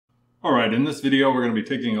Alright, in this video we're going to be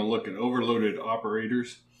taking a look at overloaded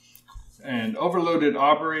operators. And overloaded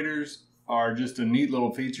operators are just a neat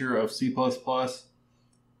little feature of C++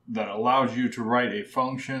 that allows you to write a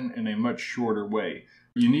function in a much shorter way.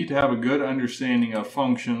 You need to have a good understanding of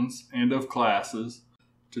functions and of classes.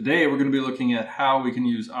 Today we're going to be looking at how we can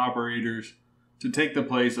use operators to take the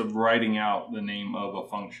place of writing out the name of a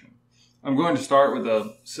function. I'm going to start with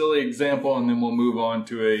a silly example and then we'll move on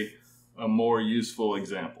to a more useful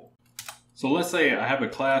example. So let's say I have a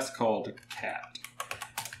class called cat.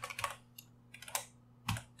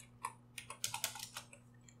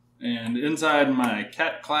 And inside my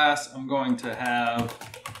cat class, I'm going to have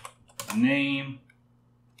a name,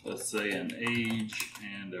 let's say an age,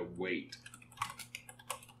 and a weight.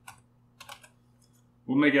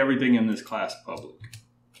 We'll make everything in this class public,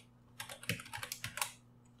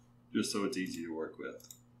 just so it's easy to work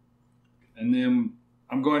with. And then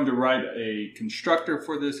I'm going to write a constructor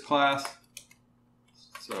for this class.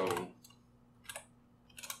 So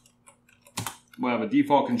we'll have a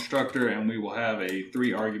default constructor and we will have a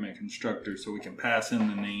 3-argument constructor so we can pass in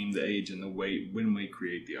the name, the age, and the weight when we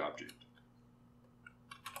create the object.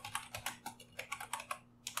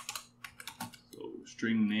 So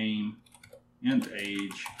string name, int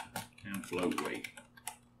age, and float weight.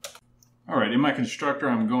 Alright, in my constructor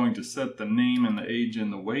I'm going to set the name and the age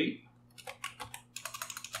and the weight.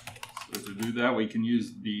 So to do that we can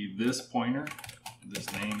use the this pointer. This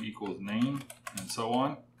name equals name, and so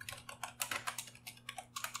on.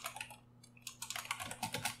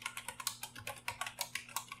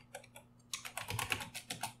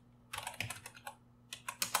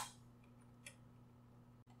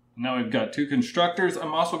 Now we've got 2 constructors.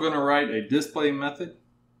 I'm also going to write a display method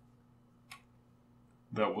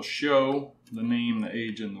that will show the name, the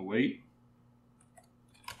age, and the weight.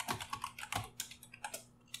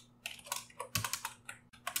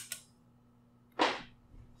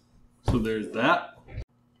 So there's that. You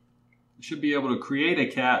should be able to create a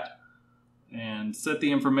cat and set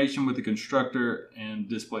the information with the constructor and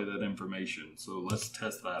display that information. So let's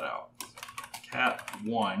test that out.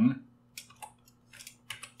 Cat1,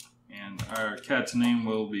 and our cat's name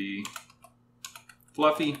will be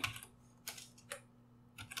Fluffy.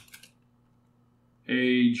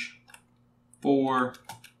 Age 4,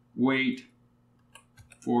 weight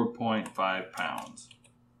 4.5 pounds.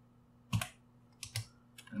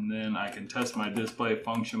 And then I can test my display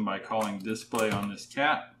function by calling display on this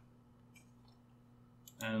cat.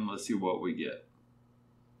 And let's see what we get.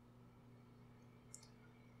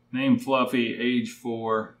 Name Fluffy, age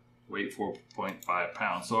 4, weight 4.5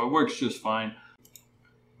 pounds. So it works just fine.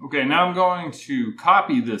 Okay, now I'm going to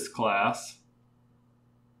copy this class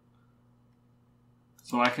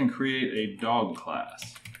so I can create a dog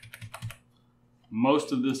class.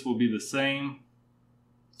 Most of this will be the same.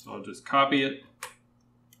 So I'll just copy it.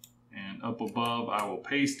 And up above, I will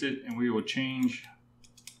paste it, and we will change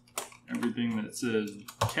everything that says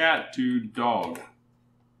cat to dog.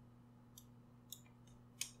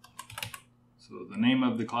 So the name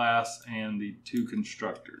of the class and the 2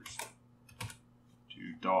 constructors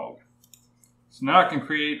to dog. So now I can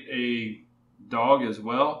create a dog as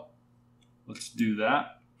well. Let's do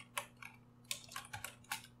that.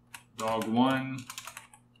 Dog1,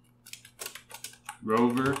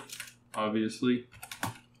 Rover, obviously.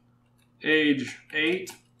 Age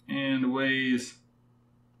 8 and weighs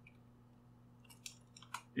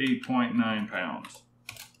 8.9 pounds.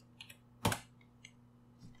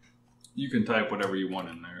 You can type whatever you want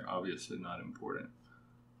in there, obviously not important.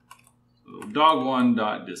 So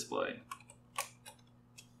dog1.display.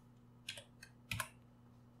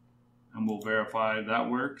 And we'll verify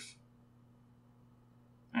that works.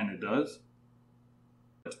 And it does.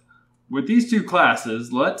 With these 2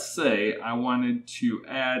 classes, let's say I wanted to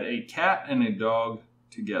add a cat and a dog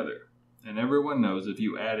together. And everyone knows if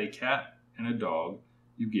you add a cat and a dog,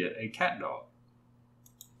 you get a cat dog.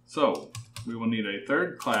 So we will need a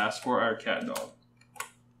 3rd class for our cat dog.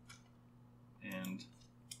 And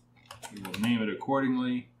we will name it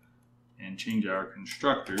accordingly and change our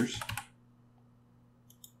constructors.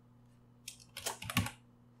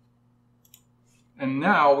 And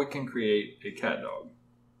now we can create a cat dog.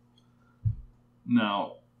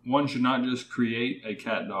 Now, one should not just create a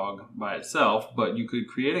cat dog by itself, but you could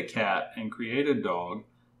create a cat and create a dog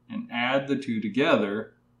and add the 2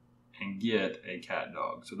 together and get a cat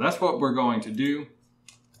dog. So that's what we're going to do.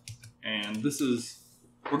 And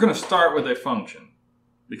we're going to start with a function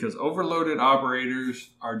because overloaded operators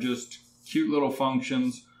are just cute little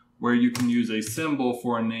functions where you can use a symbol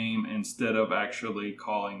for a name instead of actually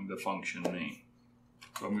calling the function name.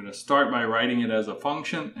 So I'm going to start by writing it as a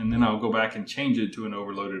function, and then I'll go back and change it to an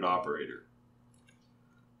overloaded operator.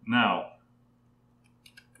 Now,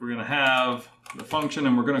 we're going to have the function,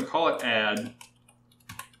 and we're going to call it add,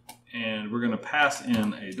 and we're going to pass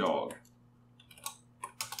in a dog.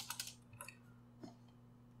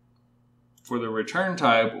 For the return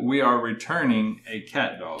type, we are returning a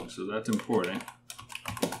cat dog, so that's important.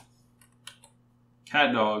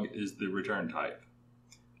 Cat dog is the return type.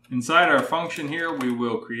 Inside our function here, we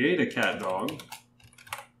will create a cat dog,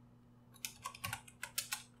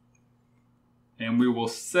 and we will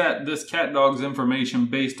set this cat dog's information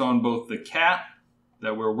based on both the cat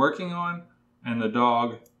that we're working on and the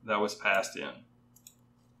dog that was passed in.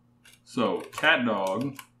 So cat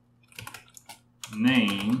dog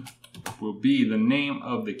name will be the name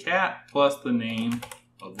of the cat plus the name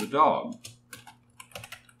of the dog.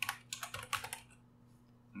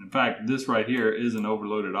 And in fact, this right here is an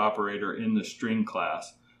overloaded operator in the string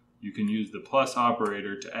class. You can use the plus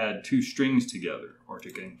operator to add two strings together or to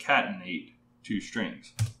concatenate two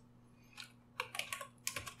strings.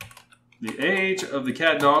 The age of the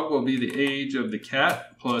cat dog will be the age of the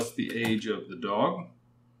cat plus the age of the dog.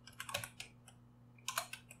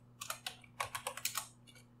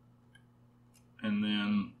 And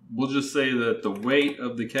then we'll just say that the weight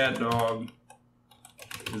of the cat dog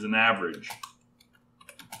is an average.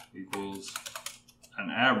 Equals an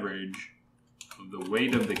average of the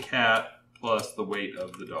weight of the cat plus the weight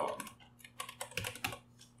of the dog.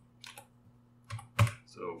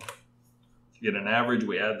 So to get an average,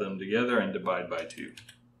 we add them together and divide by 2.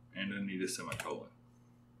 And I need a semicolon.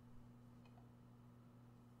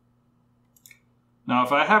 Now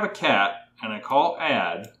if I have a cat and I call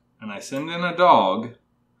add, and I send in a dog,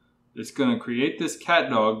 it's going to create this cat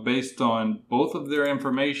dog based on both of their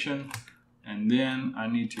information, and then I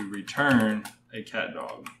need to return a cat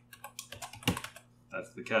dog.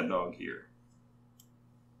 That's the cat dog here.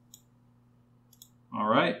 All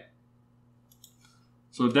right.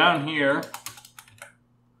 So down here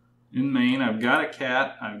in main, I've got a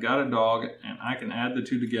cat, I've got a dog, and I can add the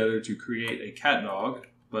two together to create a cat dog,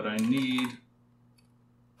 but I need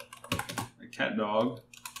a cat dog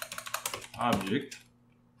object,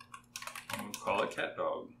 and we'll call it cat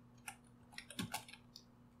dog.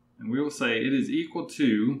 And we will say it is equal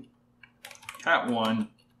to cat1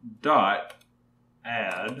 dot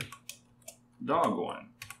add dog1.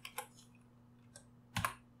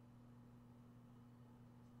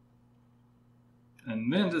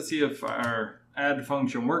 And then to see if our add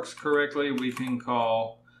function works correctly, we can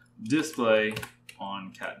call display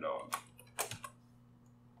on cat dog.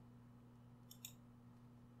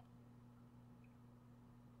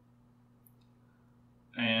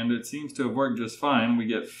 And it seems to have worked just fine. We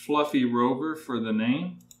get Fluffy Rover for the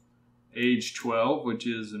name, age 12, which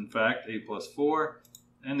is in fact 8 plus 4,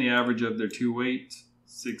 and the average of their two weights,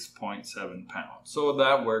 6.7 pounds. So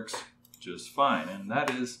that works just fine, and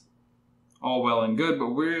that is all well and good, but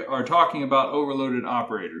we are talking about overloaded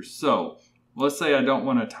operators. So let's say I don't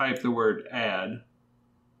want to type the word add.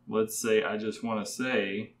 Let's say I just want to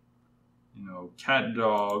say, cat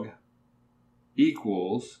dog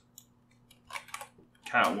equals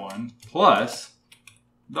cat1 plus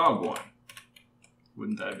dog1.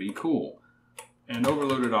 Wouldn't that be cool? And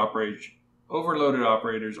overloaded operators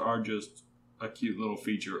are just a cute little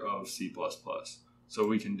feature of C++. So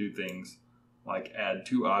we can do things like add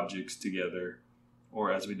two objects together,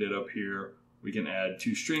 or as we did up here, we can add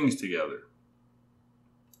two strings together.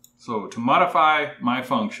 So to modify my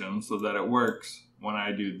function so that it works when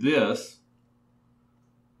I do this,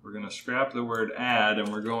 we're going to scrap the word add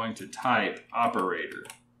and we're going to type operator.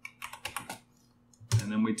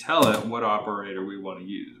 And then we tell it what operator we want to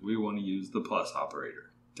use. We want to use the plus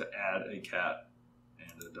operator to add a cat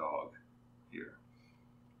and a dog here.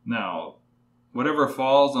 Now, whatever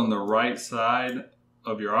falls on the right side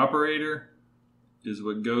of your operator is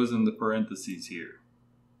what goes in the parentheses here.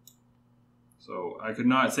 So I could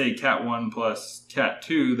not say cat1 plus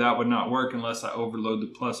cat2. That would not work unless I overload the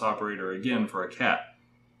plus operator again for a cat.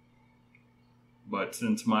 But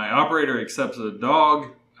since my operator accepts a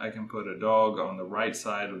dog, I can put a dog on the right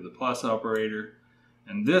side of the plus operator.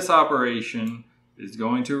 And this operation is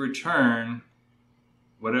going to return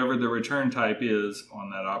whatever the return type is on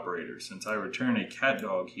that operator. Since I return a cat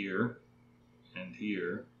dog here and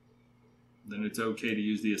here, then it's okay to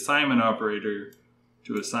use the assignment operator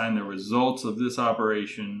to assign the results of this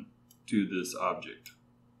operation to this object.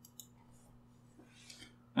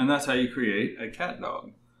 And that's how you create a cat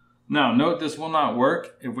dog. Now note this will not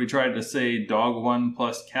work if we tried to say dog1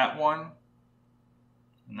 plus cat1.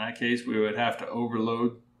 In that case, we would have to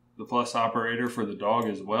overload the plus operator for the dog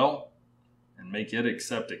as well. and make it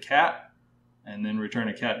accept a cat and then return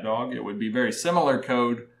a cat dog. It would be very similar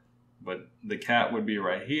code, but the cat would be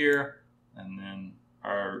right here, and then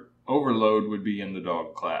our overload would be in the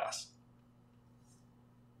dog class.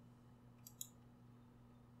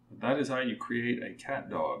 That is how you create a cat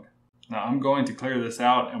dog. Now I'm going to clear this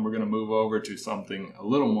out and we're going to move over to something a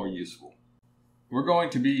little more useful. We're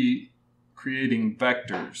going to be creating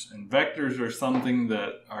vectors, and vectors are something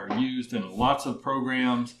that are used in lots of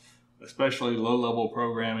programs, especially low-level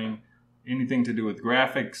programming, anything to do with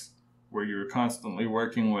graphics where you're constantly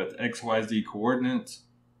working with XYZ coordinates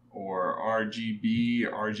or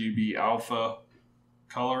RGB alpha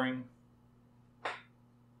coloring,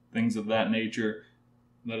 things of that nature.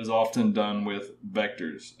 That is often done with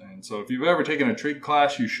vectors. And so if you've ever taken a trig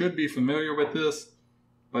class, you should be familiar with this.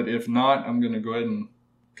 But if not, I'm going to go ahead and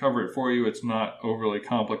cover it for you. It's not overly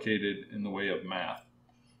complicated in the way of math.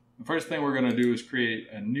 The first thing we're going to do is create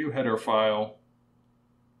a new header file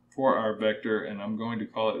for our vector, and I'm going to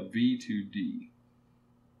call it v2d.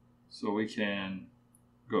 So we can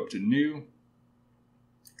go up to New,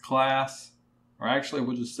 Class, or actually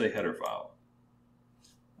we'll just say Header File.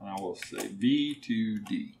 And I will say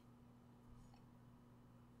v2d.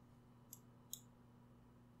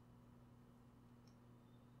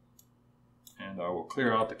 And I will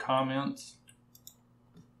clear out the comments.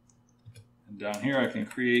 And down here I can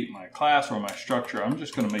create my class or my structure. I'm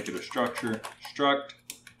just going to make it a structure. Struct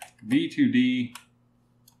v2d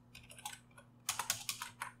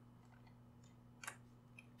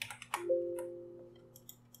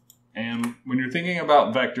and when you're thinking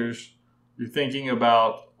about vectors, you're thinking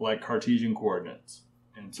about like Cartesian coordinates.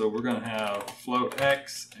 And so we're going to have float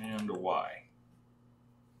x and y.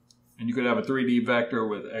 And you could have a 3D vector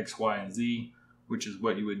with x, y, and z, which is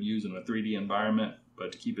what you would use in a 3D environment.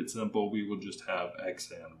 But to keep it simple, we will just have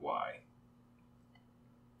x and y.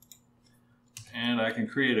 And I can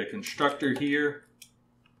create a constructor here.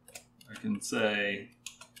 I can say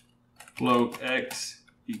float x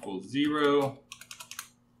equals 0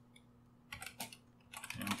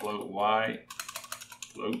 and float y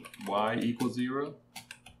equals 0.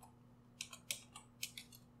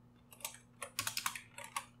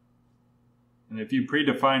 And if you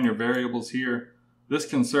predefine your variables here, this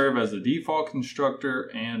can serve as a default constructor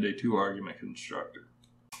and a 2-argument constructor.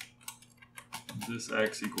 This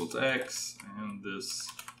x equals x and this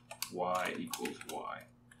y equals y.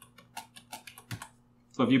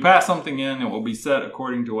 So if you pass something in, it will be set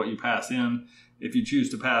according to what you pass in. If you choose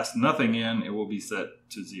to pass nothing in, it will be set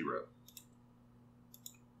to 0.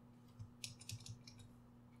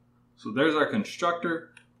 So there's our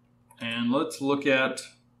constructor, and let's look at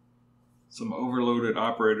some overloaded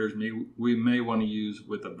operators we may want to use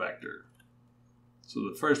with a vector. So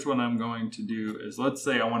the first one I'm going to do is, let's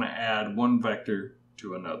say I want to add one vector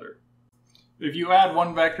to another. If you add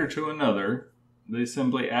one vector to another, they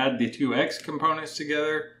simply add the two x components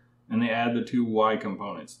together and they add the two y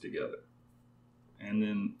components together. And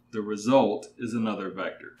then the result is another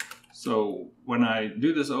vector. So when I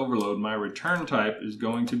do this overload, my return type is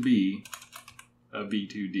going to be a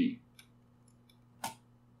v2d,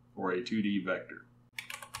 or a 2D vector.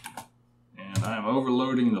 And I am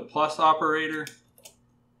overloading the plus operator,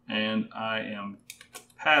 and I am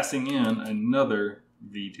passing in another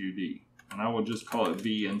v2d. And I will just call it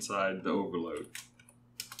v inside the overload.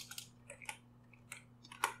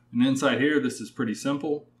 And inside here, this is pretty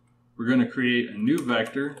simple. We're going to create a new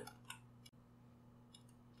vector,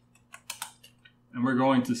 and we're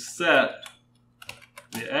going to set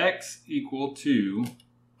the x equal to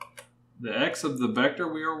the x of the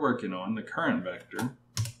vector we are working on, the current vector,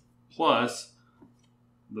 plus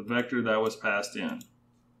the vector that was passed in.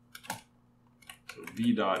 So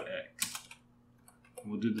v dot x.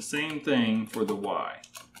 We'll do the same thing for the y.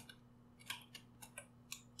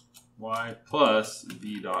 Y plus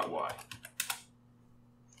v dot y.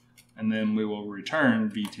 And then we will return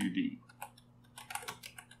v2d.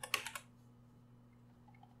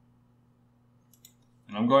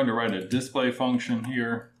 And I'm going to write a display function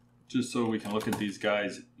here, just so we can look at these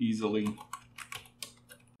guys easily.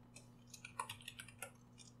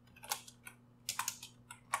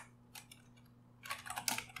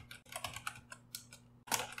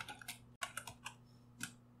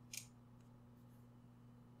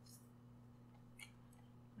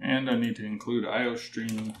 And I need to include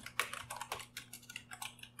IOStream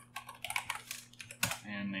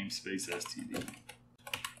and namespace std.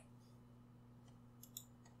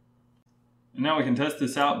 And now we can test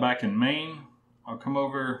this out back in main. I'll come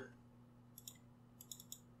up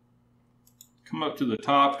to the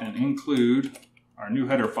top and include our new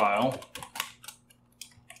header file.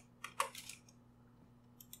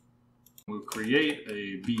 We'll create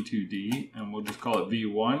a V2D and we'll just call it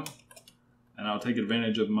V1. And I'll take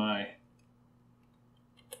advantage of my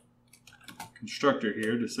constructor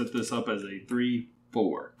here to set this up as a 3,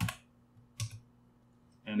 4.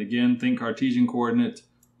 And again, think Cartesian coordinates.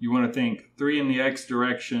 You want to think 3 in the X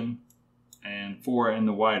direction and 4 in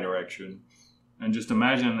the Y direction. And just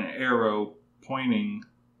imagine an arrow pointing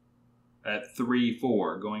at 3,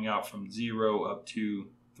 4, going out from 0 up to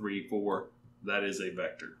 3, 4. That is a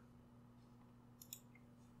vector.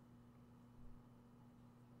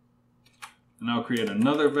 And I'll create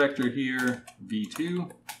another vector here,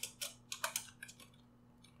 V2.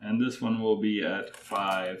 And this one will be at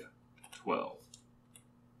 5, 12.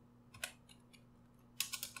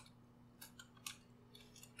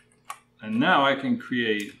 And now I can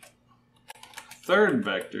create a third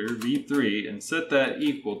vector, V3, and set that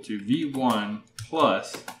equal to V1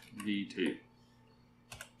 plus V2.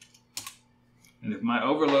 And if my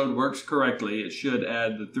overload works correctly, it should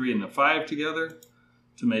add the 3 and the 5 together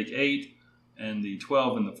to make 8, and the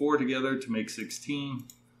 12 and the 4 together to make 16.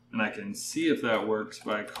 And I can see if that works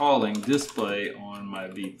by calling display on my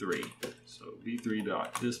V3. So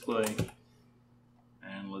v3.display,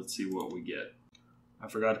 and let's see what we get. I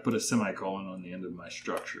forgot to put a semicolon on the end of my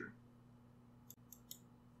structure.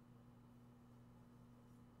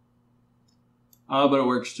 But it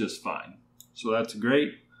works just fine. So that's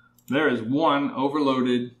great. There is one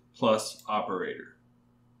overloaded plus operator.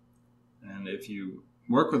 And if you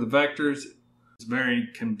work with the vectors, it's very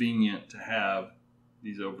convenient to have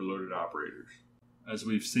these overloaded operators. As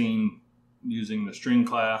we've seen using the string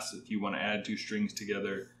class, if you want to add 2 strings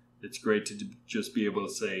together, it's great to just be able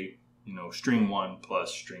to say, you know, string 1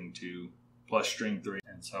 plus string 2 plus string 3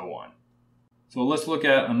 and so on. So let's look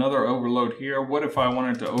at another overload here. What if I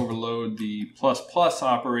wanted to overload the plus plus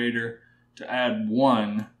operator to add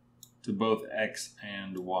 1 to both X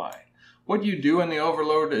and Y? What you do in the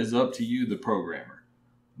overload is up to you, the programmer.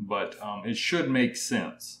 But it should make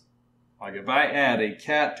sense. Like if I add a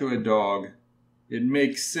cat to a dog, it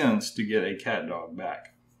makes sense to get a cat dog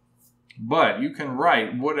back. But you can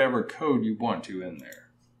write whatever code you want to in there.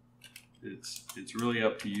 It's really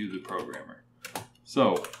up to you, the programmer.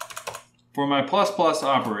 So for my plus plus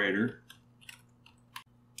operator,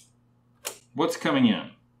 what's coming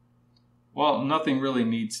in? Well, nothing really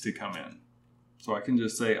needs to come in. So I can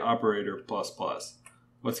just say operator plus plus.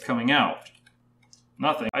 What's coming out?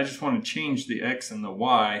 Nothing. I just want to change the X and the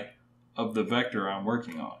Y of the vector I'm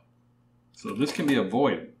working on. So this can be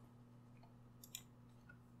avoided.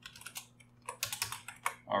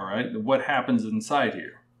 All right, what happens inside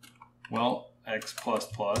here? Well, X plus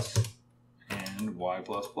plus and Y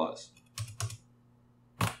plus plus.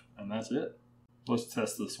 And that's it. Let's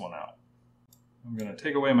test this one out. I'm going to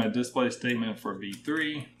take away my display statement for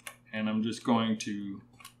V3, and I'm just going to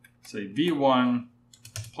say V1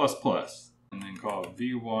 plus plus. And then call it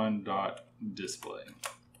v1.display.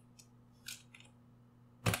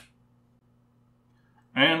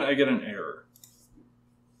 And I get an error.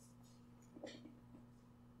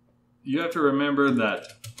 You have to remember that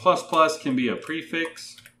plus plus can be a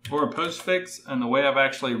prefix or a postfix, and the way I've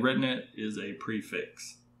actually written it is a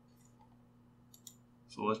prefix.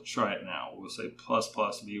 So let's try it now. We'll say plus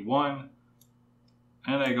plus v1,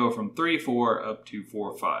 and I go from 3, 4 up to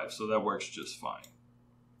 4, 5, so that works just fine.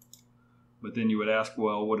 But then you would ask,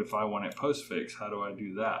 well, what if I want it postfix? How do I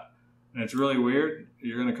do that? And it's really weird.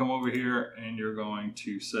 You're going to come over here and you're going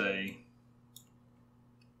to say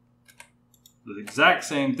the exact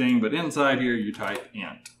same thing, but inside here you type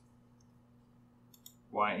int.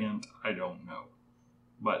 Why int? I don't know.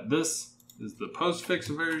 But this is the postfix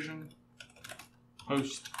version,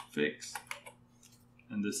 postfix,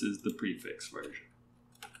 and this is the prefix version.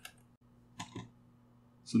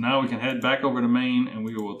 So now we can head back over to main and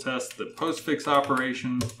we will test the postfix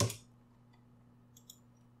operation.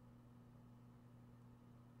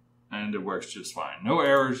 And it works just fine. No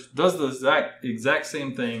errors. Does the exact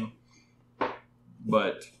same thing.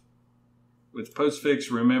 But with postfix,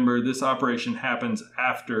 remember this operation happens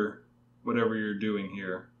after whatever you're doing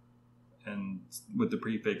here. And with the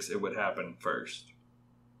prefix, it would happen first.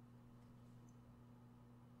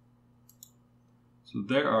 So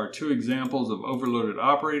there are 2 examples of overloaded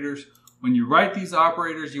operators. When you write these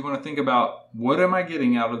operators, you want to think about, what am I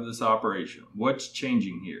getting out of this operation? What's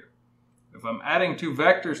changing here? If I'm adding 2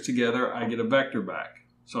 vectors together, I get a vector back.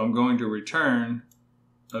 So I'm going to return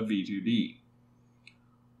a V2D.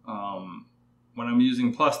 When I'm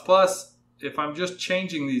using plus plus, if I'm just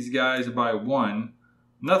changing these guys by 1,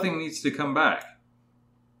 nothing needs to come back.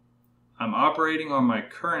 I'm operating on my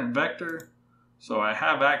current vector, So I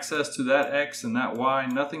have access to that X and that Y.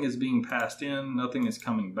 Nothing is being passed in, nothing is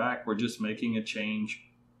coming back. We're just making a change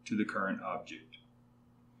to the current object.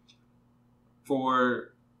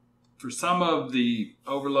 For some of the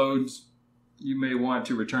overloads, you may want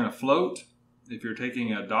to return a float if you're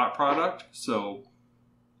taking a dot product. So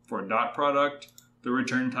for a dot product, the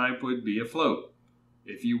return type would be a float.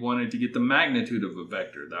 If you wanted to get the magnitude of a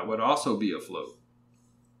vector, that would also be a float.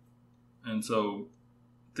 And so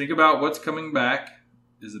think about what's coming back.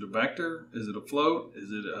 Is it a vector? Is it a float? Is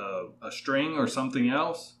it a string or something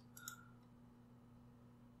else?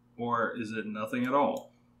 Or is it nothing at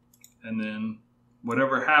all? And then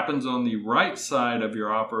whatever happens on the right side of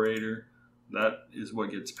your operator, that is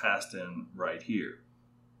what gets passed in right here.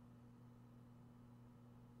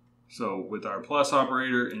 So with our plus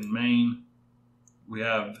operator in main, we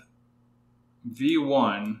have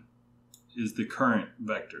v1 is the current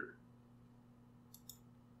vector.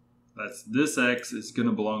 That's this x is going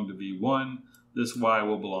to belong to v1. This y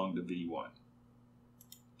will belong to v1.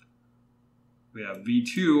 We have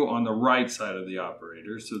v2 on the right side of the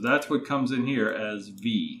operator, so that's what comes in here as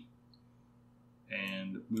v.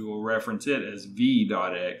 And we will reference it as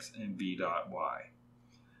v.x and v.y.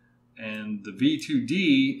 And the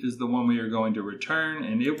v2d is the one we are going to return,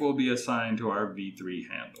 and it will be assigned to our v3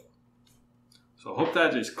 handle. So I hope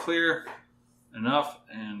that is clear enough,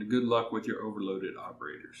 and good luck with your overloaded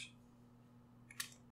operators.